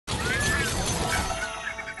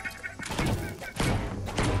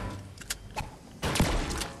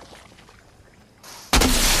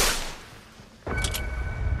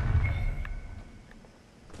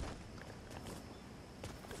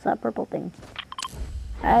that purple thing.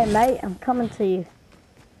 Hey, mate, I'm coming to you.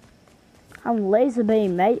 I'm laser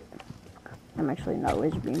beam, mate. I'm actually not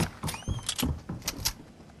laser beam.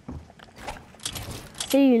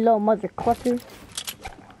 See you, little mother clucker.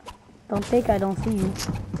 Don't think I don't see you.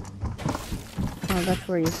 Oh, that's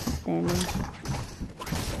where you're standing.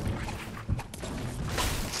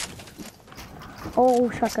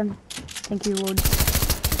 Oh, shotgun. Thank you, Lord.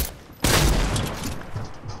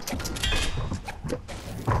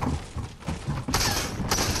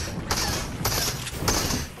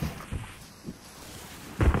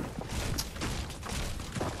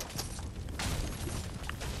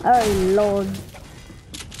 Oh, Lord.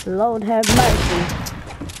 Lord have mercy.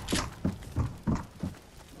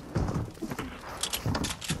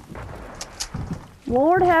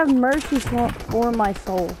 Lord have mercy for my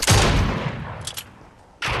soul.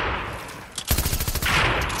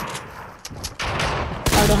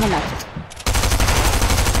 I don't have that.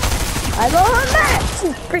 I don't have that! You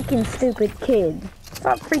freaking stupid kid.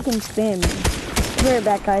 Stop freaking spamming. Be right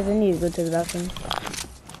back, guys. I need to go to the bathroom.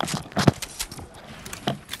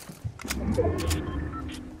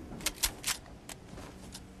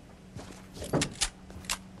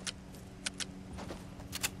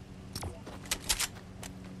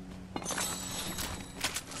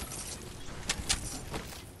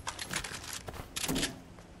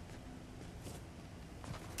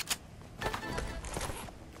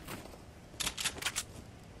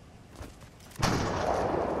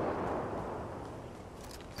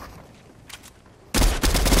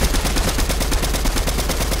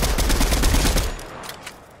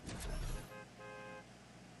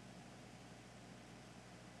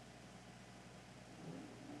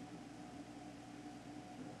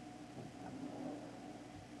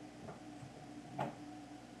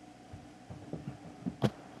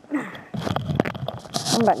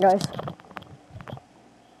 I'm back, guys.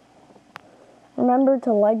 Remember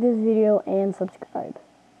to like this video and subscribe.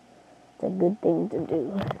 It's a good thing to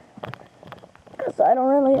do. Because I don't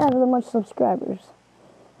really have that much subscribers.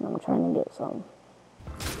 And I'm trying to get some.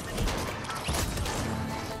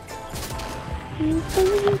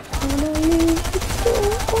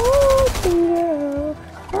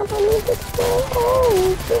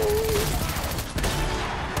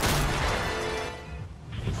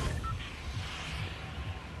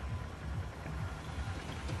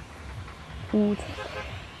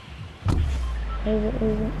 Is it?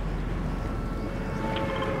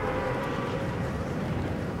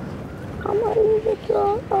 I'm gonna leave it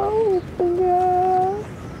all open, girl.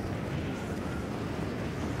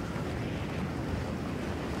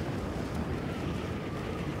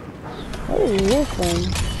 What is this thing?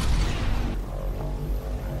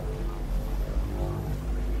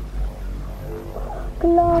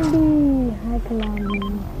 Colombi! Hi, Colombi.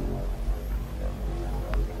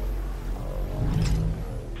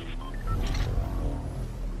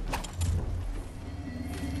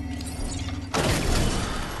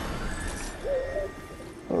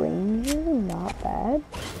 Not bad.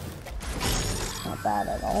 Not bad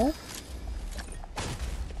at all.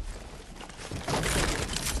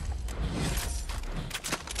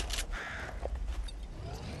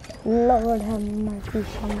 Lord have mercy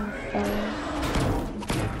on my soul.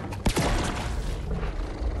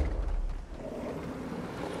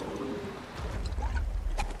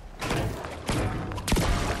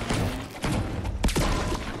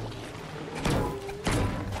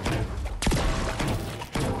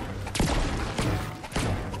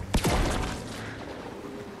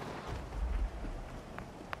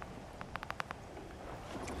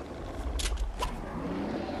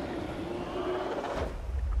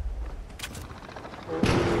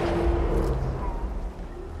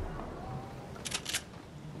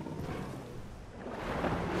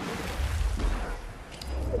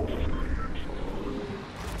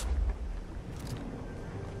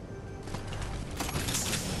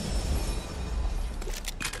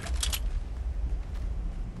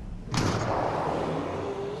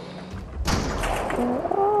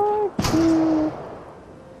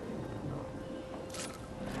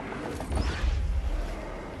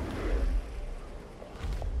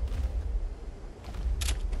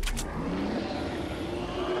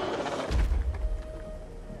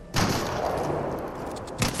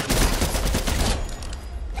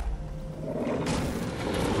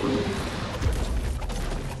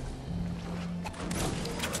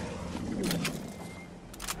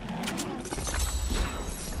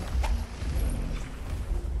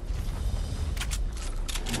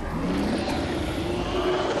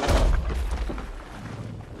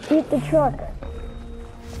 Eat the truck.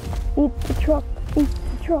 Eat the truck. Eat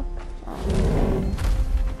the truck.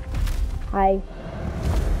 Hi.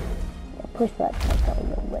 push that truck out of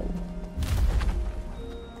the way.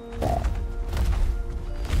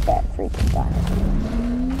 That freaking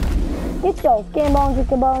dinosaur. Get your skin bone,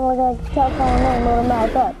 chicken bone, like a telephone name on the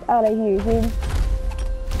mouth up. Out of here, dude.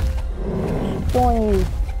 Destroying you.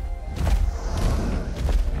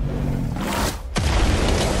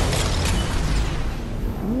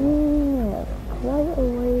 Right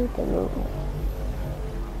away to move.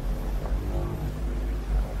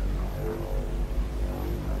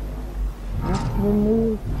 That's the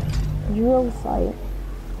new drill site.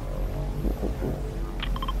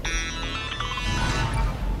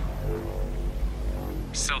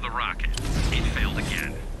 So the rocket, it failed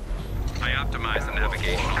again. I optimized the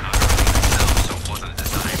navigational algorithm myself so it wasn't a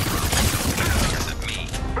design problem because of me.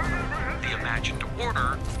 The imagined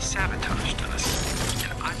order sabotaged us,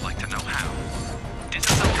 and I'd like to know how.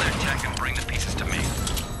 Disassemble their tech and bring the pieces to me.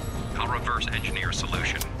 I'll reverse engineer a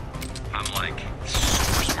solution. I'm like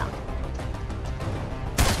super smart.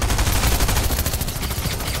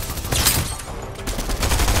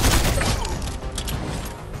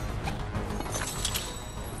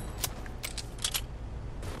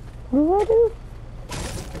 What do I do?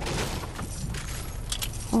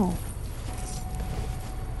 Oh.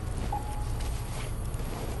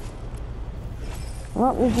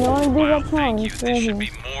 Well, if you want to do that challenge, this should be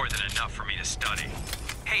more than enough for me to study.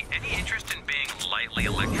 Hey, any interest in being lightly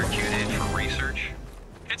electrocuted for research?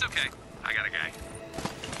 It's okay. I got a guy.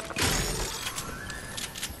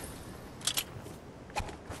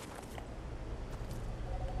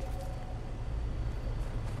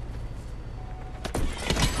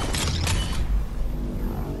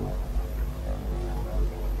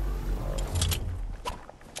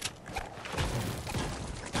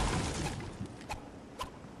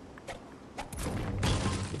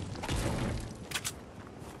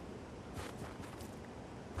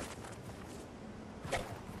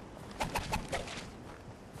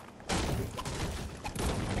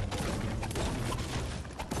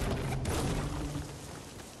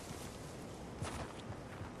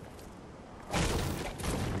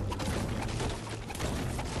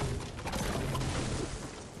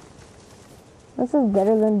 This is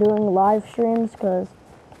better than doing live streams because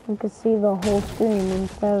you can see the whole stream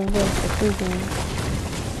instead of just the freaking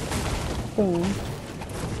thing.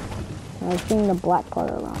 And I've seen the black part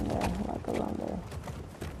around there, like around there.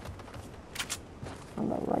 On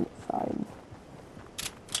the right side.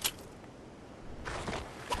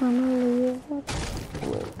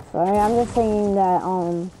 Sorry, I'm just singing that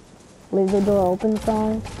Leave the Door Open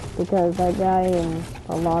song because that guy in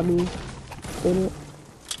the lobby did it.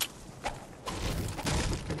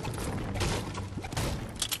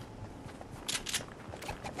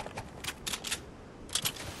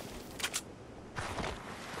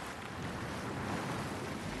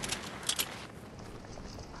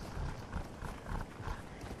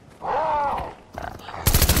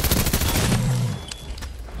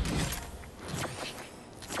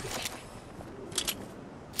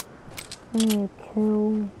 I'm gonna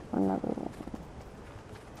kill another one.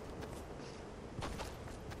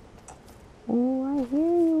 Oh, I hear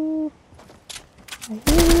you. I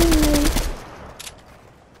hear you.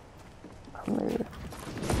 Come here.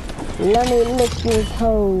 Let me lick your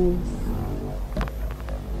toes.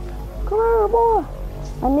 Come here, boy.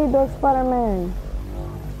 I need those Spider-Man.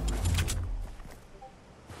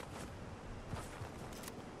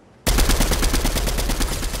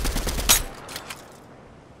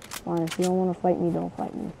 Fine, if you don't want to fight me, don't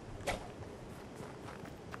fight me.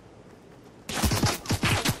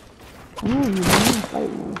 Ooh, you don't want to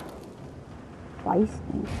fight me.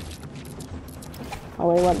 Feisty. Oh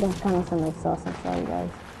wait, what? That's kind of semi-sus. I'm sorry, guys.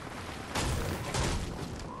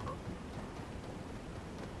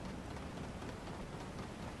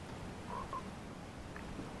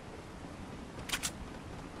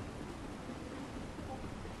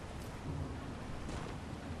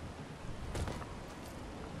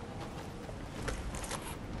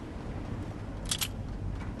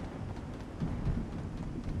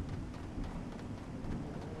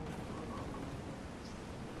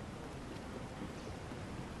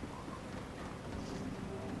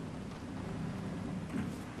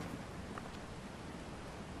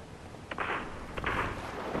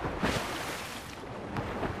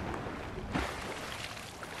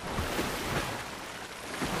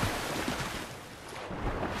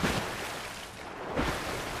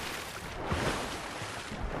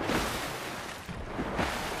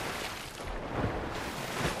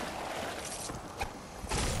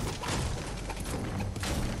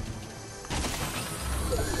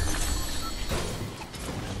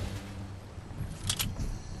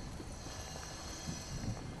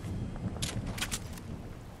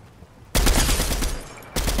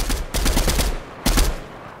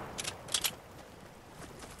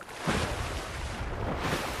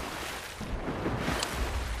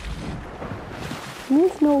 Me,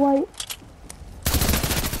 Snow White.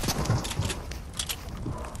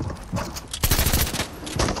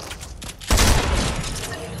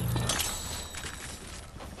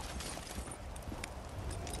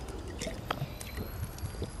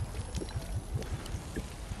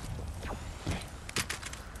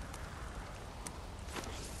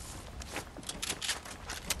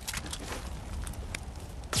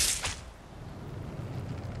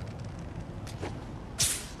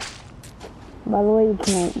 By the way, you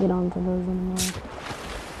can't get onto those anymore.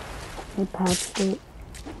 They patched it.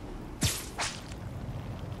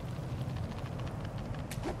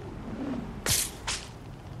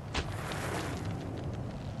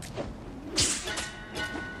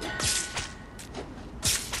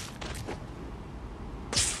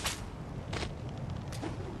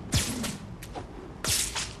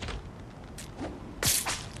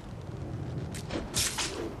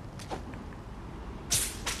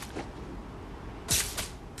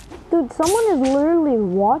 Dude, someone is literally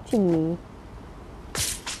watching me.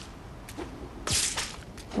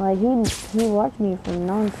 Like, he watched me for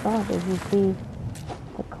non-stop, as you see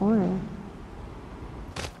the corner.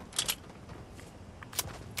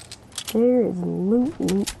 There is loot,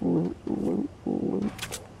 loot, loot, loot, loot.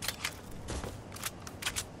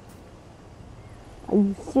 Are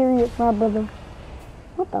you serious, my brother?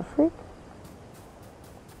 What the frick?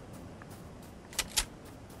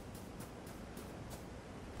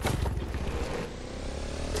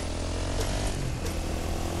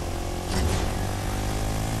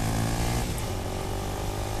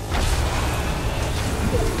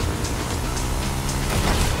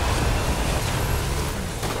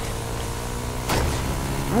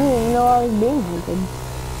 I didn't even know I was being hunted.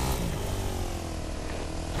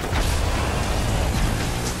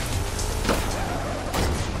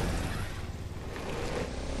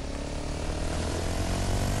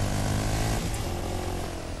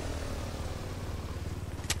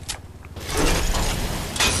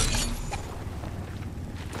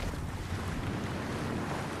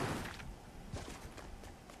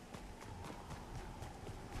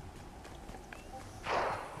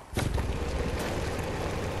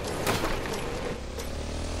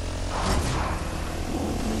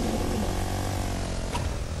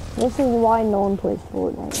 This is why no one plays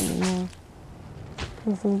Fortnite anymore.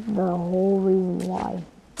 This is the whole reason why.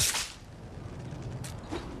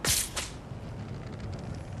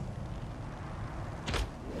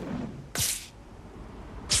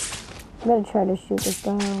 I'm gonna try to shoot this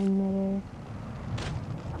guy in midair.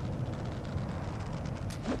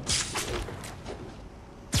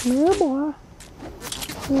 Come here, boy.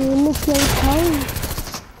 Lick your toes.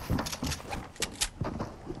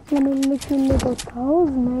 Let me lick your little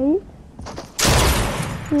toes, mate.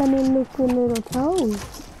 Let me lick your little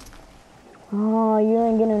toes. Oh, you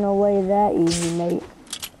ain't getting away that easy, mate.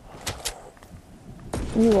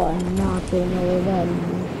 You are not getting away that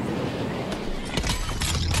easy.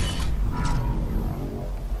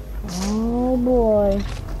 Oh boy.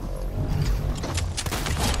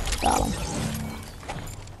 Got him.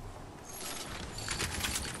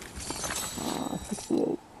 Oh,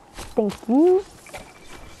 68. Thank you.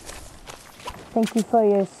 Thank you for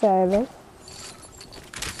your service.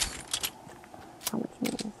 How much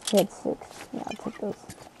money? Hit 6. Yeah, I'll take those.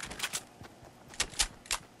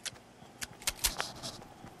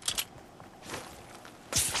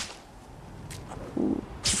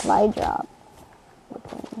 Supply drop.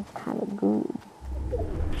 Looking kind of good.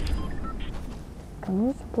 Come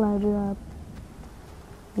here, supply drop.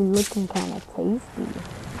 You looking kind of tasty.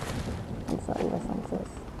 I'm sorry, that's not this.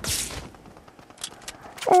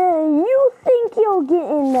 And you think you'll get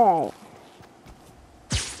in there?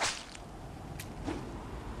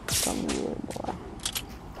 Come here, boy.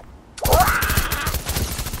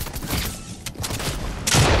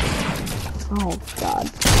 Oh, God.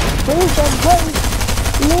 There's that button.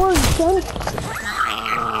 Lord, son.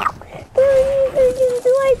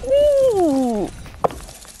 Like me.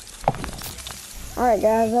 Alright,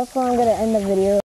 guys, that's where I'm going to end the video.